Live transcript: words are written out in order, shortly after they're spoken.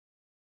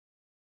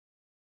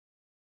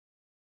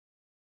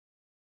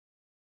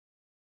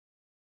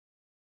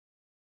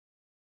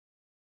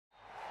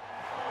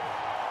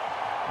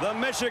The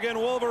Michigan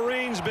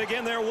Wolverines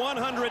begin their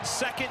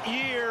 102nd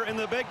year in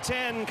the Big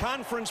Ten.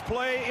 Conference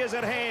play is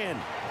at hand.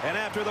 And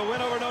after the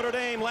win over Notre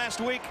Dame last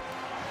week,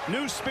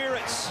 new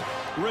spirits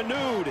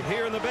renewed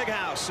here in the Big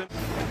House.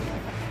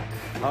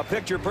 A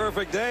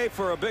picture-perfect day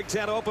for a Big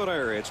Ten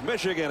opener. It's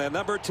Michigan and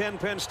number 10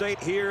 Penn State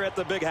here at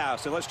the Big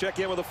House. And let's check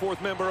in with the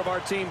fourth member of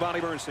our team,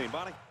 Bonnie Bernstein.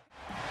 Bonnie?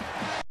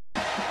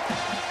 The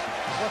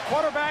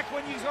quarterback,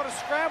 when you go to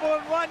scramble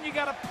and run, you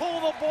got to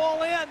pull the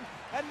ball in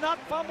and not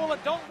fumble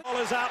it. Don't. Ball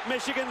is out.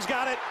 Michigan's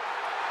got it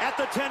at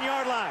the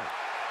 10-yard line.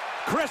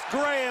 Chris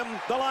Graham,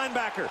 the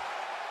linebacker.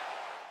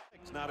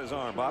 It's not his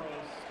arm, Bob.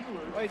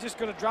 Well, he's just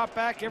going to drop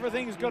back.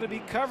 Everything is going to be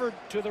covered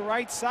to the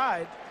right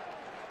side.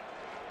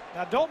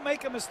 Now, don't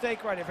make a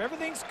mistake right. If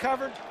everything's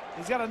covered,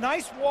 he's got a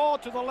nice wall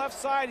to the left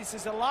side. He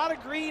says a lot of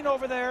green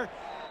over there.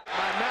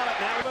 By Mallet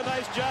now a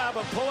nice job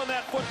of pulling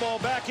that football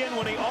back in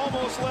when he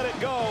almost let it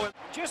go.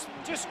 Just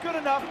good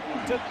enough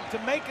to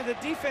make the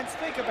defense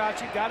think about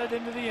you. Got it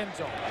into the end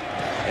zone.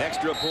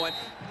 Extra point.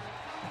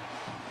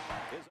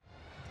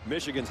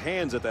 Michigan's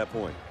hands at that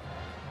point.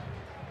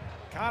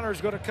 Connor's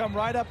going to come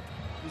right up.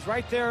 He's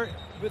right there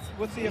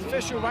with the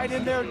official right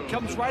in there.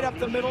 Comes right up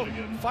the middle.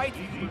 Fight.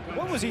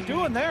 What was he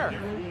doing there?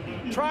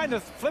 Trying to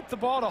flip the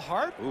ball to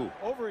Hart. Ooh.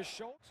 Over his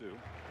shoulder.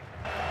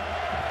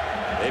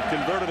 They've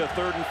converted a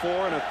 3rd and 4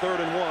 and a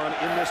 3rd and 1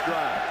 in this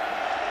drive.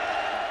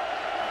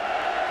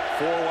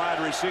 4 wide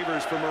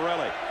receivers for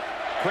Morelli.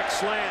 Quick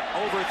slant,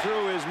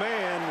 overthrew his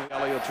man.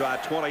 Kelly will try a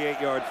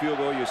 28-yard field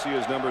goal. You see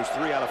his numbers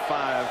 3 out of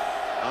 5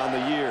 on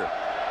the year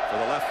for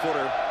the left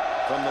footer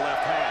from the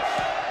left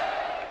hash.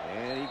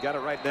 And he got it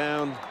right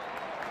down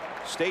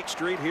State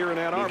Street here in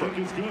Ann Arbor.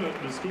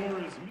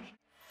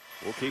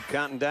 We'll keep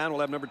counting down.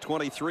 We'll have number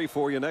 23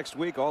 for you next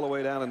week, all the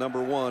way down to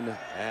number 1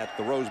 at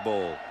the Rose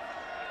Bowl.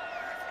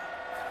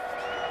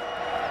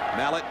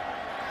 Mallet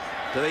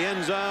to the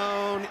end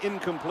zone,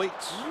 incomplete.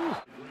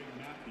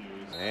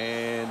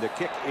 And the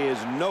kick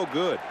is no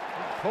good.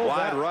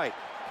 Wide right.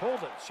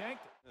 Pulled it,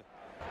 shanked it.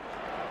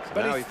 So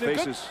but now he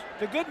faces.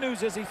 The good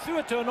news is he threw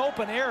it to an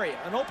open area,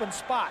 an open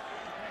spot.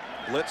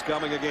 Blitz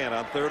coming again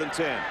on 3rd and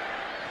 10.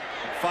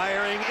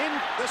 Firing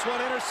in. This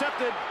one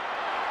intercepted.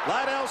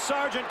 Lydell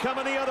Sargent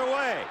coming the other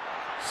way.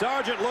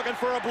 Sargent looking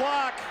for a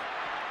block.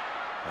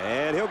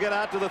 And he'll get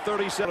out to the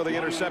 37 of the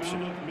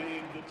interception.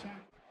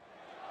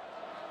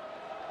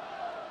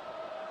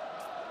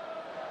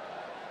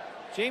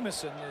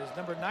 Jamison is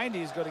number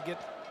 90 is going to get.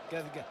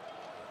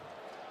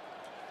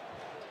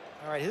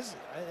 All right,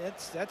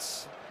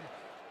 that's.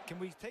 Can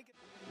we take it?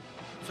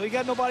 So you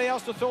got nobody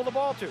else to throw the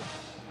ball to.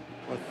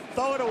 Well,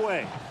 throw it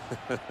away.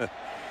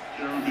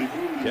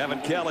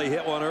 Kevin Kelly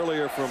hit one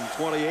earlier from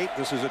 28.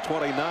 This is a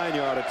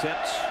 29-yard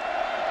attempt.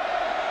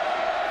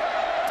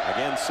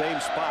 Again, same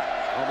spot,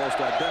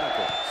 almost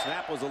identical.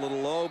 Snap was a little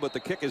low, but the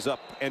kick is up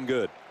and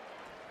good.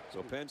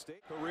 So Penn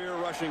State career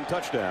rushing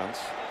touchdowns.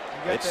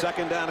 It's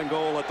 2nd down and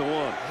goal at the 1.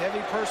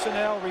 Heavy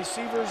personnel,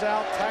 receivers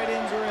out, tight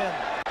ends are in.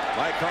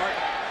 Mike Hart,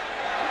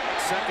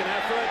 second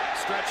effort,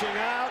 stretching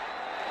out.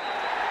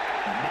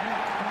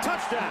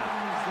 Touchdown,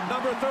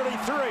 number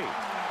 33.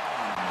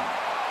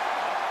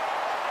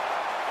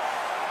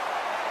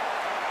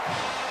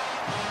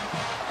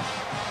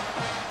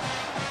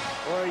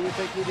 Or you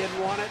think he didn't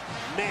want it?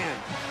 Man.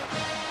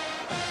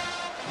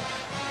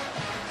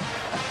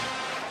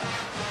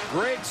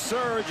 Great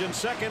surge and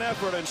second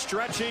effort and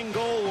stretching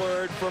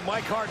goalward from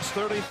Mike Hart's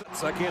 30.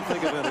 I can't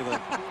think of anything.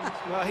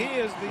 Well, he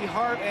is the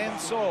heart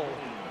and soul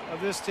of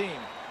this team.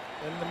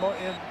 In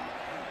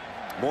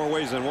more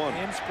ways than one.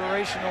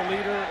 Inspirational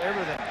leader,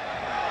 everything.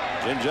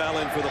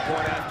 Ginjal for the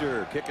point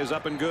after. Kick is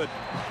up and good.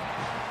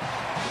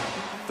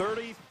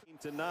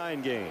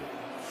 30-9 game.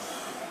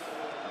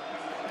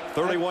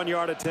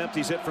 31-yard attempt.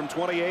 He's hit from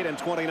 28 and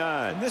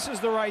 29. And this is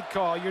the right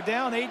call. You're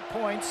down 8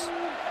 points.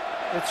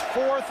 It's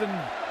 4th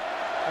and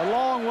a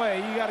long way.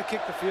 You got to kick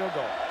the field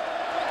goal.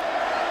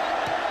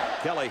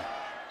 Kelly,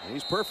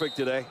 he's perfect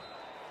today.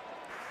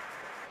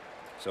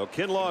 So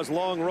Kinlaw's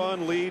long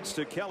run leads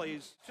to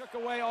Kelly's. Took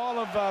away all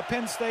of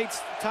Penn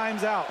State's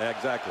times out.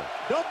 Exactly.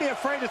 Don't be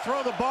afraid to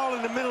throw the ball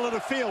in the middle of the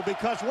field,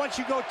 because once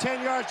you go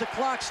 10 yards, the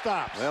clock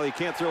stops. Well, he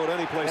can't throw it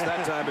any place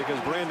that time because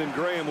Brandon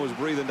Graham was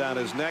breathing down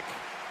his neck.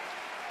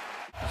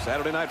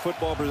 Saturday Night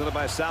Football presented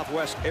by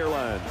Southwest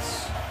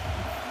Airlines.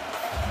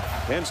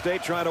 Penn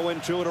State trying to win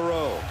 2 in a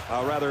row.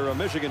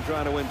 Michigan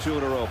trying to win 2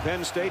 in a row.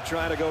 Penn State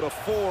trying to go to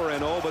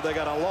 4-0, but they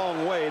got a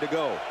long way to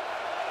go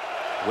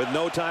with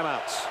no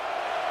timeouts.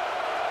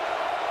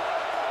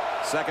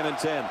 2nd and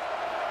 10.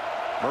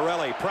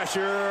 Morelli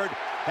pressured,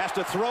 has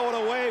to throw it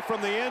away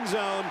from the end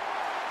zone.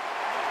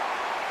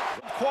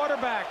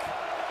 Quarterback,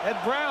 Ed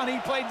Brown, he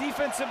played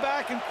defensive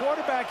back and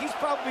quarterback. He's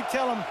probably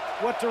telling him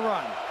what to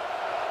run.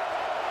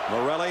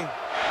 Morelli,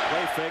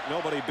 play fake,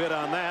 nobody bid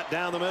on that.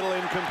 Down the middle,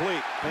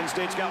 incomplete. Penn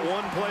State's got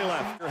 1 play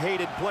left.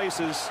 Hated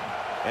places,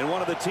 and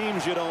one of the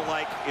teams you don't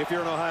like if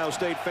you're an Ohio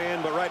State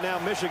fan, but right now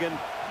Michigan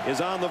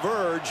is on the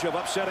verge of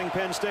upsetting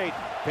Penn State.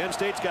 Penn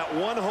State's got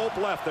 1 hope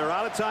left. They're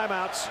out of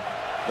timeouts.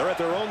 They're at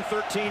their own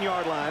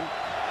 13-yard line.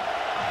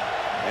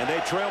 And they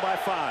trail by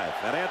 5.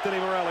 And Anthony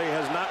Morelli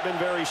has not been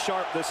very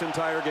sharp this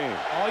entire game.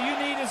 All you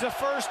need is a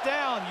first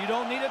down. You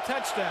don't need a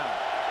touchdown.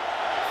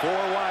 4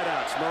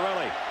 wideouts.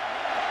 Morelli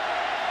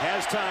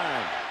has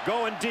time.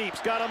 Going deep.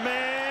 He's got a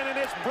man, and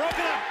it's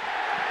broken up.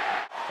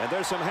 And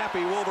there's some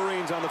happy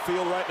Wolverines on the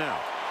field right now.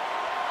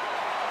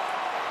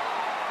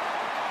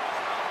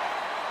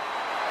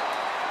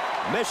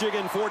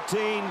 Michigan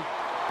 14,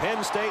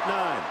 Penn State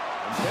 9.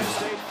 And Penn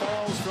State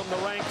falls from the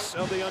ranks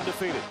of the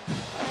undefeated.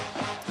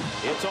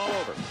 It's all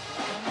over.